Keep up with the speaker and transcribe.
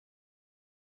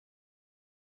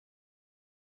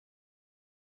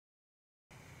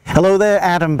Hello there,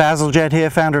 Adam Bazalgette here,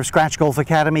 founder of SW Golf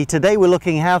Academy. Today we're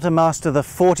looking how to master the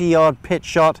 40-yard pitch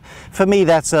shot. For me,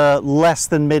 that's a less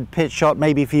than mid pitch shot.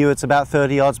 Maybe for you it's about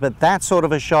 30 yards, but that sort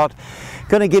of a shot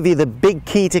going to give you the big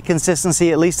key to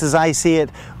consistency, at least as I see it.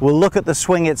 We'll look at the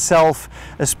swing itself,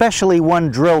 especially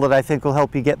one drill that I think will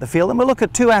help you get the feel. And we'll look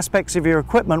at two aspects of your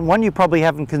equipment, one you probably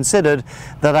haven't considered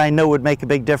that I know would make a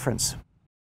big difference.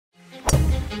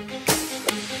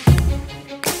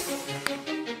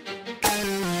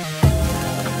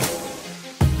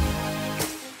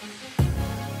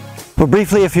 Well,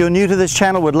 briefly, if you're new to this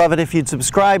channel, would love it if you'd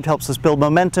subscribed. Helps us build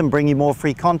momentum, bring you more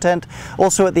free content.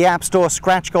 Also at the App Store,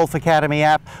 SW Golf Academy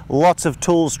app, lots of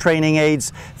tools, training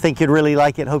aids. Think you'd really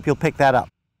like it. Hope you'll pick that up.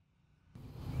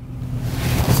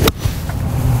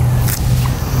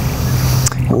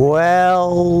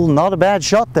 Well, not a bad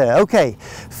shot there. Okay,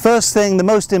 first thing, the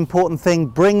most important thing,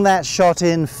 bring that shot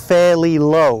in fairly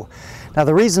low. Now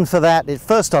the reason for that,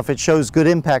 first off, it shows good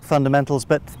impact fundamentals,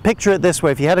 but picture it this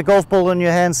way. If you had a golf ball in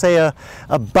your hand, say a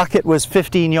bucket was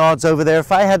 15 yards over there, if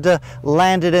I had to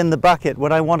land it in the bucket,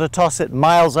 would I want to toss it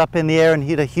miles up in the air and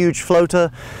hit a huge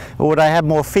floater? Or would I have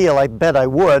more feel? I bet I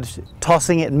would,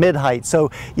 tossing it mid-height.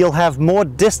 So you'll have more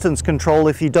distance control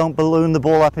if you don't balloon the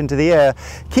ball up into the air.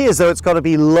 Key is though, it's got to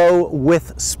be low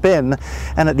with spin.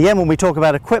 And at the end, when we talk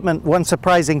about equipment, one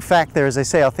surprising fact there, as I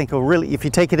say, I think will really, if you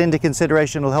take it into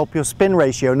consideration, will help your spin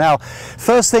ratio. Now,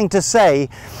 first thing to say,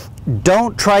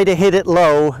 don't try to hit it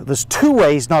low. There's two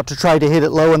ways not to try to hit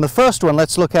it low, and the first one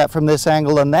let's look at from this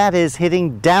angle, and that is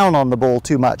hitting down on the ball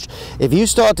too much. If you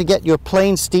start to get your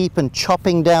plane steep and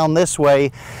chopping down this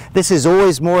way, this is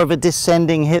always more of a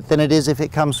descending hit than it is if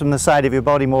it comes from the side of your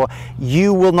body more.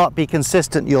 You will not be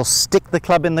consistent. You'll stick the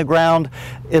club in the ground.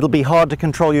 It'll be hard to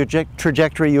control your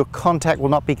trajectory. Your contact will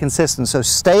not be consistent. So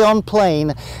stay on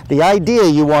plane. The idea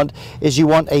you want is you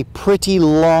want a pretty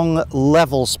long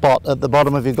level spot at the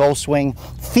bottom of your golf swing.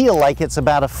 Feel like it's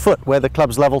about a foot where the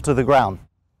club's level to the ground.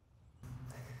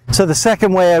 So the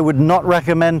second way, I would not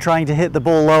recommend trying to hit the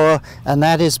ball lower, and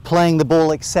that is playing the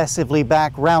ball excessively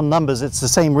back. Round numbers, it's the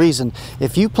same reason.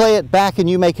 If you play it back and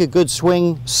you make a good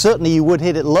swing, certainly you would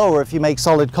hit it lower if you make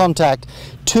solid contact.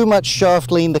 Too much shaft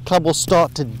lean, the club will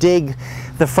start to dig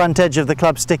the front edge of the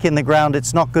club stick in the ground.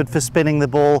 It's not good for spinning the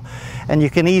ball, and you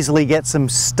can easily get some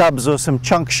stubs or some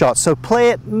chunk shots. So play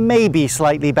it maybe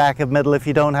slightly back of middle if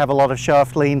you don't have a lot of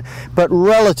shaft lean, but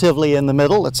relatively in the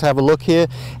middle. Let's have a look here.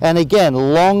 And again,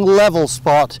 long level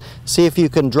spot. See if you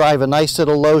can drive a nice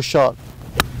little low shot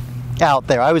out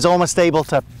there. I was almost able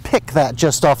to pick that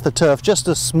just off the turf, just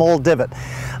a small divot.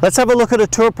 Let's have a look at a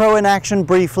Tour Pro in action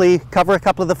briefly, cover a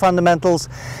couple of the fundamentals,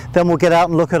 then we'll get out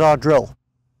and look at our drill.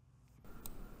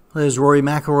 There's Rory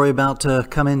McIlroy about to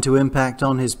come into impact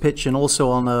on his pitch, and also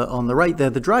on the right there,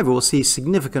 the driver will see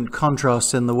significant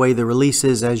contrast in the way the release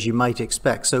is, as you might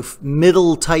expect. So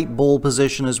middle tight ball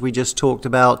position, as we just talked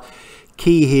about.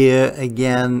 Key here,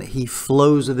 again, he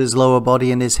flows with his lower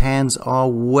body and his hands are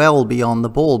well beyond the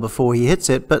ball before he hits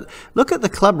it. But look at the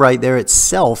club right there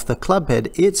itself, the club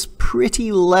head. It's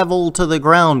pretty level to the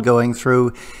ground going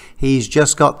through. He's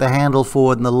just got the handle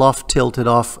forward and the loft tilted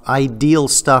off. Ideal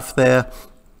stuff there.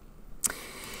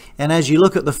 And as you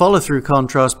look at the follow-through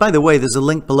contrast, by the way, there's a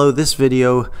link below this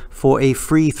video for a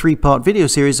free 3-part video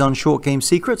series on short game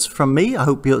secrets from me. I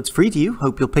hope it's free to you.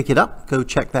 Hope you'll pick it up. Go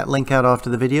check that link out after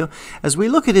the video. As we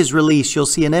look at his release, you'll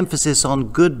see an emphasis on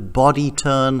good body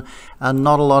turn and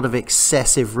not a lot of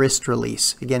excessive wrist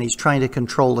release. Again, he's trying to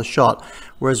control the shot.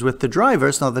 Whereas with the driver,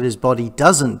 it's not that his body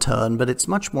doesn't turn, but it's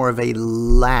much more of a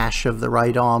lash of the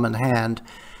right arm and hand.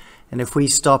 And if we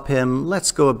stop him,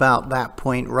 let's go about that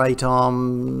point, right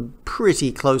arm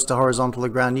pretty close to horizontal to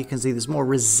the ground. You can see there's more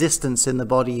resistance in the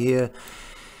body here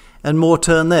and more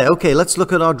turn there. Okay, let's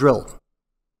look at our drill.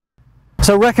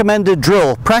 So recommended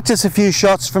drill, practice a few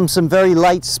shots from some very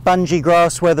light spongy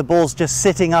grass where the ball's just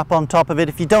sitting up on top of it.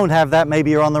 If you don't have that,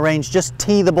 maybe you're on the range, just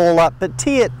tee the ball up, but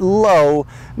tee it low,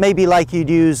 maybe like you'd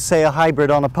use, say, a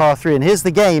hybrid on a par 3. And here's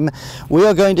the game. We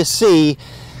are going to see,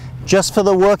 just for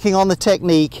the working on the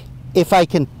technique, if I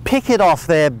can pick it off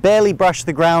there, barely brush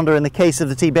the ground, or in the case of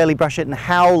the tee, barely brush it, and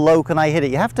how low can I hit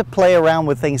it? You have to play around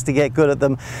with things to get good at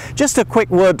them. Just a quick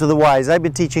word to the wise. I've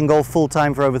been teaching golf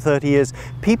full-time for over 30 years.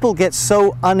 People get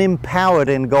so unempowered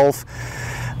in golf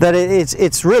that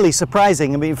it's really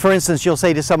surprising. I mean, for instance, you'll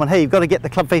say to someone, hey, you've got to get the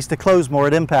club face to close more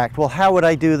at impact. Well, how would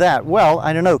I do that? Well,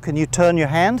 I don't know. Can you turn your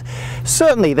hand?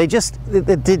 Certainly.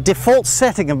 The default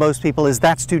setting of most people is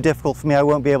that's too difficult for me. I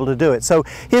won't be able to do it. So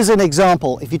here's an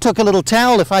example. If you took a little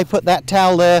towel, if I put that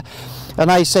towel there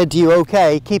and I said to you,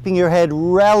 okay, keeping your head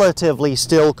relatively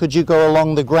still, could you go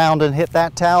along the ground and hit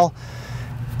that towel?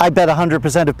 I bet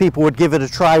 100% of people would give it a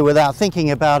try without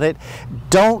thinking about it.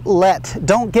 Don't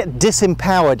get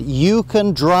disempowered. You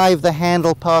can drive the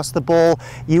handle past the ball.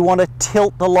 You want to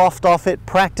tilt the loft off it.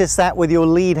 Practice that with your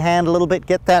lead hand a little bit,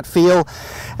 get that feel.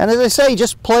 And as I say,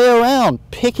 just play around.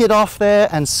 Pick it off there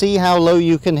and see how low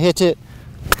you can hit it.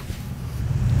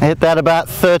 Hit that about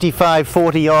 35,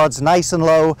 40 yards, nice and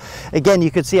low. Again, you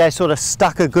can see I sort of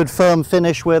stuck a good firm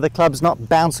finish where the club's not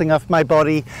bouncing off my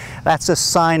body. That's a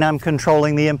sign I'm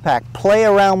controlling the impact. Play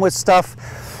around with stuff.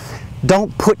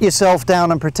 Don't put yourself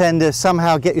down and pretend to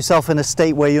somehow get yourself in a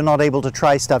state where you're not able to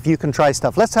try stuff. You can try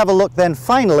stuff. Let's have a look then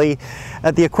finally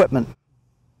at the equipment.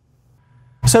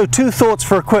 So 2 thoughts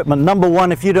for equipment. Number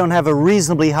 1, if you don't have a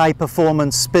reasonably high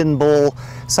performance spin ball,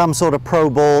 some sort of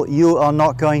pro ball, you are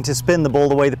not going to spin the ball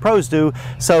the way the pros do.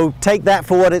 So take that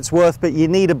for what it's worth, but you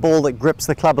need a ball that grips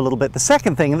the club a little bit. The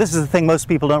second thing, and this is the thing most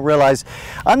people don't realize,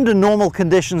 under normal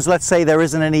conditions, let's say there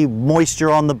isn't any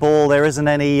moisture on the ball, there isn't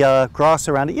any grass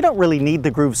around it, you don't really need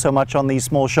the groove so much on these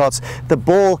small shots. The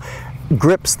ball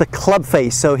grips the club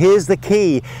face. So here's the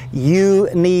key. You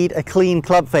need a clean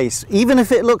club face. Even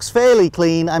if it looks fairly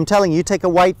clean, I'm telling you, take a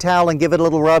white towel and give it a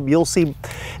little rub. You'll see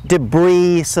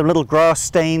debris, some little grass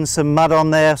stains, some mud on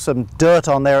there, some dirt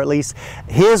on there at least.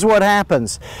 Here's what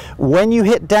happens. When you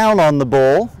hit down on the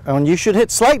ball, and you should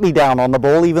hit slightly down on the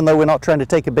ball, even though we're not trying to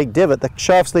take a big divot, the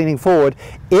shaft's leaning forward.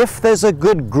 If there's a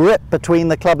good grip between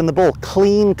the club and the ball,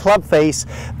 clean club face,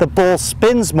 the ball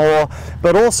spins more,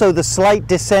 but also the slight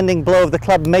descending blow of the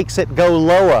club makes it go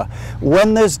lower.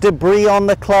 When there's debris on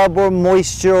the club or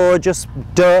moisture or just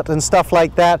dirt and stuff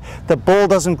like that, the ball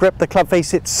doesn't grip the club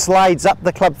face, it slides up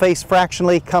the club face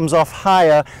fractionally, comes off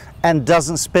higher and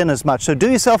doesn't spin as much. So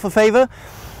do yourself a favor,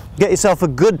 get yourself a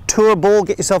good tour ball,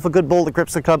 get yourself a good ball that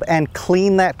grips the club, and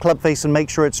clean that club face and make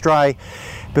sure it's dry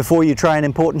before you try an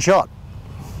important shot.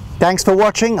 Thanks for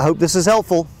watching. I hope this is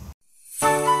helpful.